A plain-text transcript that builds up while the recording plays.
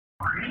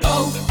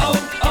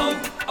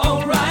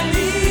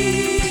O'Reilly.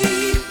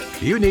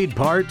 You need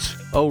parts?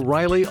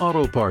 O'Reilly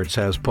Auto Parts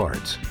has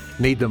parts.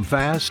 Need them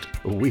fast?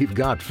 We've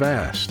got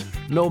fast.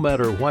 No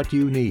matter what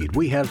you need,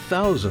 we have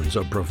thousands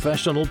of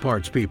professional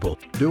parts people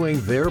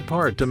doing their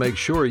part to make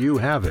sure you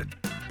have it.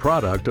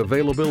 Product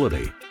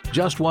availability.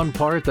 Just one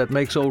part that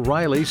makes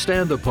O'Reilly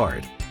stand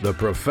apart. The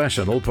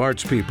professional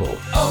parts people.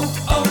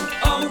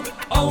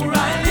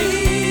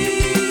 O'Reilly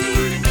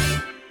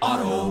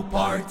Auto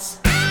Parts.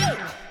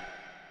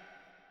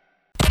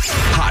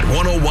 Hot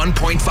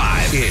 101.5.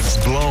 It's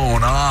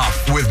Blown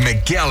Off with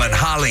Miguel and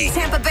Holly.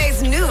 Tampa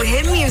Bay's new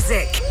hit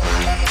music.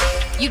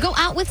 You go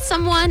out with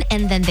someone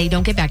and then they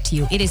don't get back to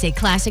you. It is a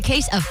classic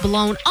case of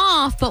blown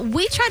off, but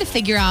we try to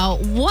figure out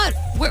where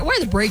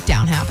the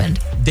breakdown happened.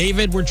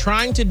 David, we're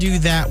trying to do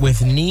that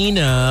with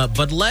Nina,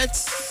 but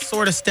let's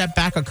sort of step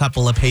back a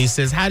couple of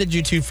paces. How did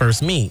you two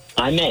first meet?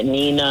 I met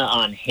Nina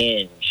on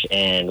Hinge,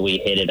 and we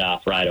hit it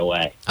off right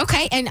away.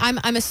 Okay, and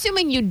I'm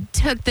assuming you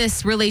took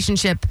this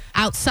relationship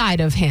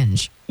outside of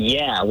Hinge.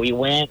 Yeah, we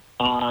went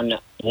on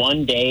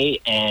one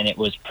date, and it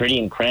was pretty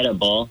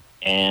incredible.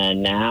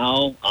 And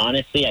now,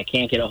 honestly, I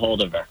can't get a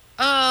hold of her.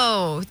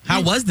 Oh.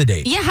 How was the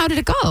date? Yeah, how did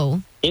it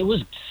go? It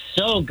was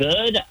so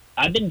good.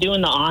 I've been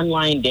doing the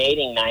online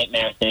dating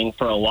nightmare thing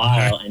for a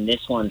while, and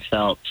this one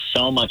felt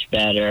so much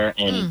better.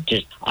 And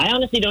I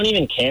honestly don't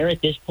even care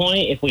at this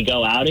point if we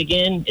go out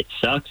again. It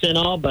sucks and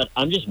all, but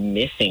I'm just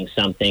missing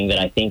something that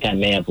I think I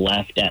may have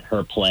left at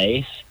her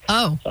place.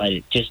 Oh. So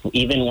I just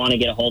even want to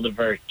get a hold of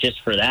her just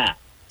for that.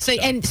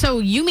 So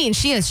you mean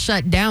she has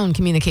shut down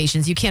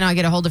communications? You cannot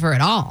get a hold of her at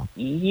all?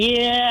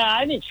 Yeah,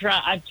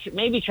 I've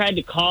maybe tried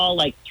to call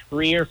like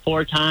 3 or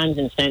 4 times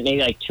and sent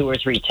maybe like 2 or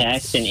 3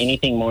 texts, and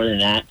anything more than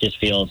that just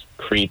feels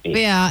creepy.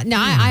 Yeah, no,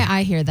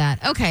 I hear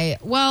that. Okay,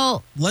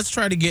 well, let's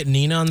try to get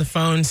Nina on the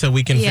phone so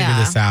we can figure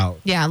this out.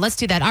 Yeah, let's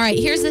do that. All right,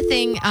 here's the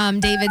thing,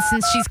 David,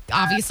 since she's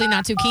obviously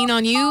not too keen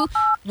on you,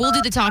 we'll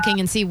do the talking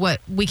and see what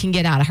we can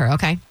get out of her,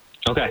 okay?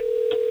 Okay,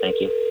 thank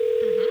you.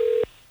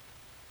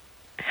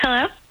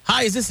 Hello?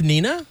 Hi, is this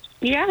Nina?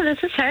 Yeah, this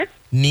is her.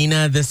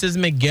 Nina, this is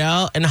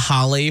Miguel and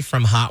Holly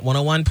from Hot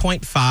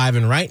 101.5,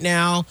 and right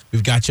now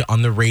we've got you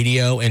on the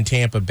radio in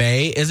Tampa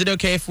Bay. Is it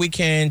okay if we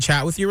can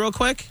chat with you real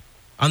quick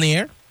on the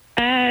air?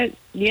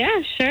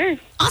 Yeah, sure.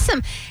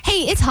 Awesome.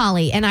 Hey, it's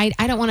Holly, and I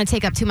don't want to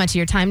take up too much of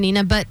your time,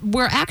 Nina, but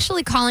we're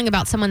actually calling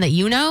about someone that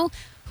you know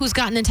who's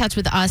gotten in touch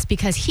with us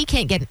because he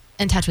can't get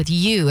in touch with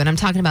you, and I'm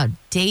talking about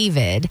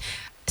David.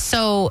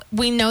 So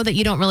we know that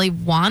you don't really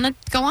want to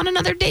go on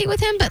another date with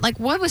him, but like,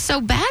 what was so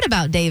bad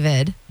about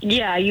David?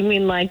 Yeah, you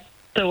mean like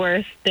the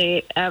worst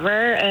date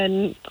ever,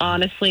 and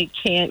honestly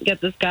can't get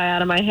this guy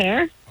out of my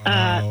hair?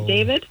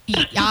 David?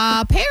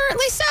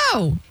 Apparently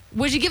so.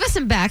 Would you give us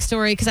some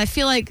backstory? Because I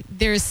feel like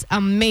there's a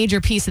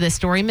major piece of this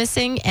story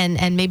missing,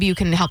 and maybe you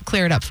can help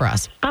clear it up for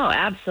us. Oh,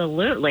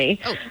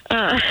 absolutely.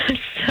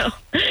 So,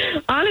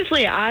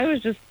 honestly, I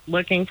was just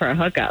looking for a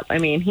hookup. I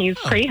mean, he's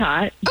pretty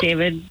hot.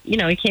 David,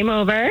 he came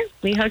over,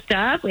 we hooked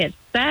up, we had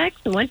sex,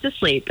 and went to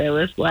sleep. It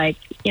was like,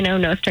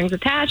 no strings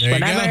attached, there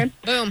whatever. You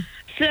go. Boom.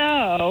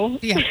 So,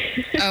 yeah.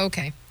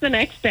 Okay. The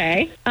next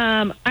day,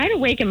 I had to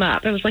wake him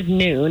up. It was like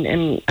noon,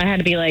 and I had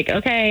to be like,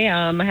 okay,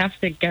 I have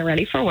to get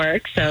ready for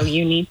work, so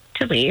you need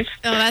to leave.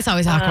 Oh, that's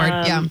always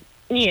awkward. Yeah.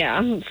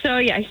 Yeah. So,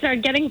 I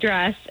started getting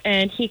dressed,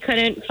 and he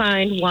couldn't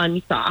find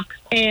one sock.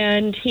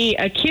 And he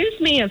accused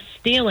me of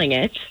stealing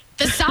it.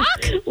 The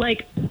sock?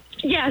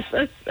 Yes,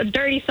 a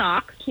dirty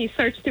sock. He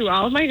searched through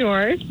all of my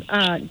drawers,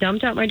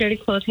 dumped out my dirty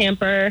clothes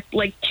hamper,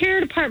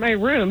 teared apart my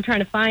room trying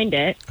to find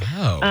it.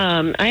 Oh.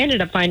 I ended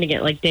up finding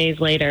it days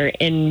later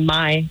in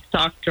my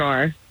sock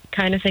drawer.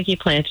 Kind of think he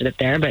planted it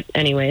there, but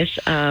anyways.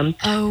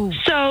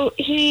 So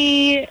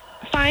he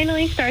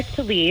finally starts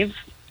to leave,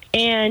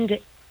 and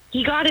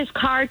he got his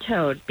car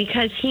towed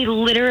because he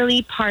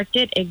literally parked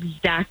it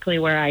exactly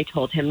where I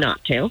told him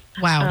not to.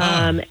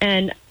 Wow.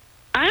 And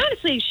I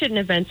honestly shouldn't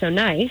have been so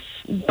nice,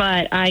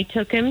 but I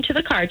took him to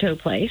the car tow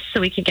place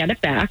so we could get it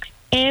back.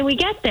 And we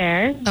get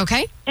there.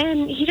 Okay.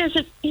 And he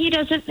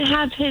doesn't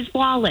have his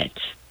wallet.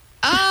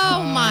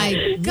 Oh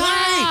my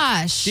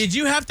gosh. Did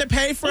you have to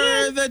pay for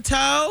the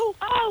tow?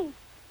 Oh,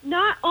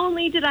 not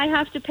only did I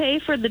have to pay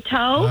for the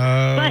tow,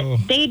 Oh.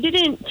 but they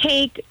didn't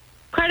take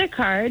credit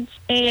cards,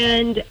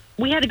 and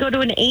we had to go to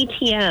an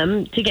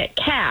ATM to get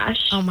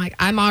cash. Oh my,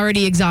 I'm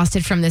already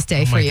exhausted from this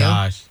day Oh for my you.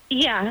 gosh.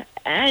 Yeah,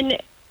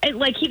 and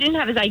he didn't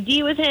have his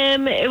ID with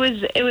him. It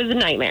was a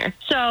nightmare.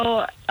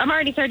 So I'm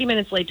already 30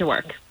 minutes late to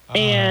work,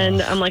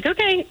 and I'm like,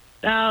 okay.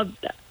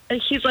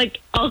 He's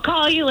like, I'll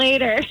call you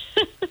later.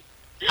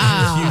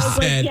 You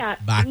said yeah,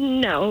 bye.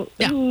 no,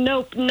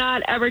 nope,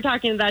 not ever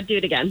talking to that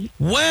dude again.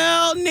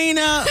 Well,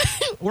 Nina,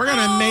 we're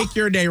going to make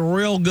your day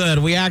real good.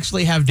 We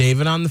actually have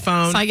David on the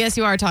phone. So I guess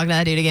you are talking to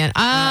that dude again.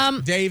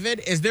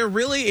 David, is there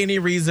really any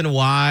reason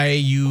why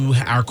you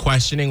are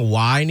questioning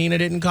why Nina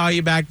didn't call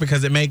you back?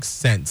 Because it makes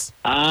sense.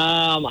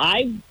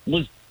 I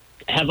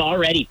have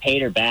already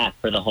paid her back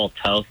for the whole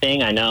tow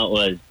thing. I know it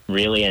was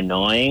really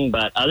annoying,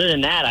 but other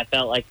than that, I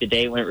felt like the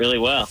date went really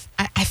well.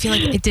 I I feel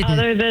like it didn't.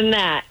 Other than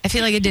that. I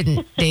feel like it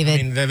didn't, David.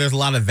 I mean, there's a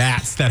lot of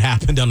that's that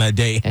happened on that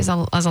date. There's a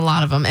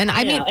lot of them. And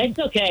I mean, it's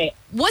okay.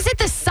 Was it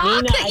the sock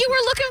Nina, that you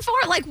were looking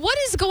for? Like, what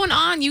is going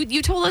on?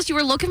 You told us you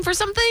were looking for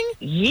something?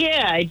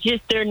 Yeah,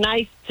 they're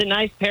nice. It's a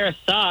nice pair of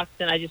socks,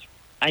 and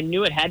I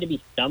knew it had to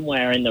be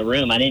somewhere in the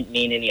room. I didn't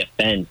mean any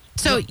offense.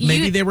 So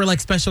maybe they were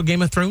like special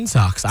Game of Thrones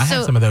socks. I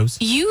had some of those.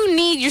 You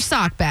need your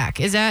sock back.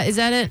 Is that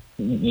it?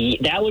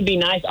 That would be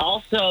nice.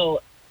 Also,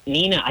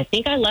 Nina, I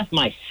think I left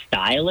my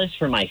stylus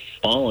for my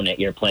phone at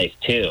your place,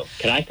 too.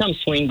 Could I come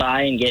swing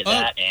by and get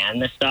that and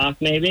the stock,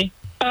 maybe?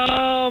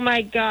 Oh,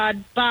 my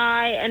God.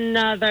 Buy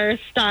another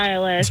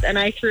stylus. And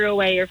I threw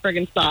away your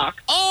friggin'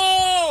 sock.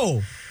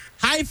 Oh!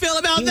 How you feel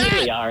about that? You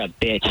really are a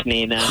bitch,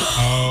 Nina.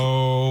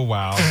 Oh,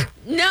 wow.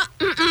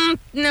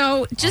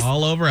 No. Just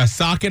all over a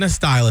sock and a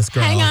stylus,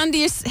 girl. hang on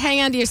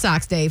to your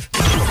socks, Dave.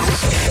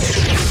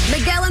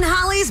 Miguel and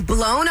Holly's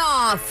Blown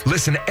Off.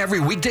 Listen every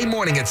weekday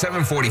morning at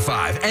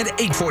 7:45 and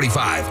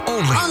 8:45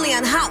 only Only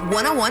on Hot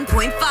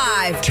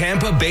 101.5.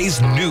 Tampa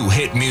Bay's new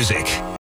hit music.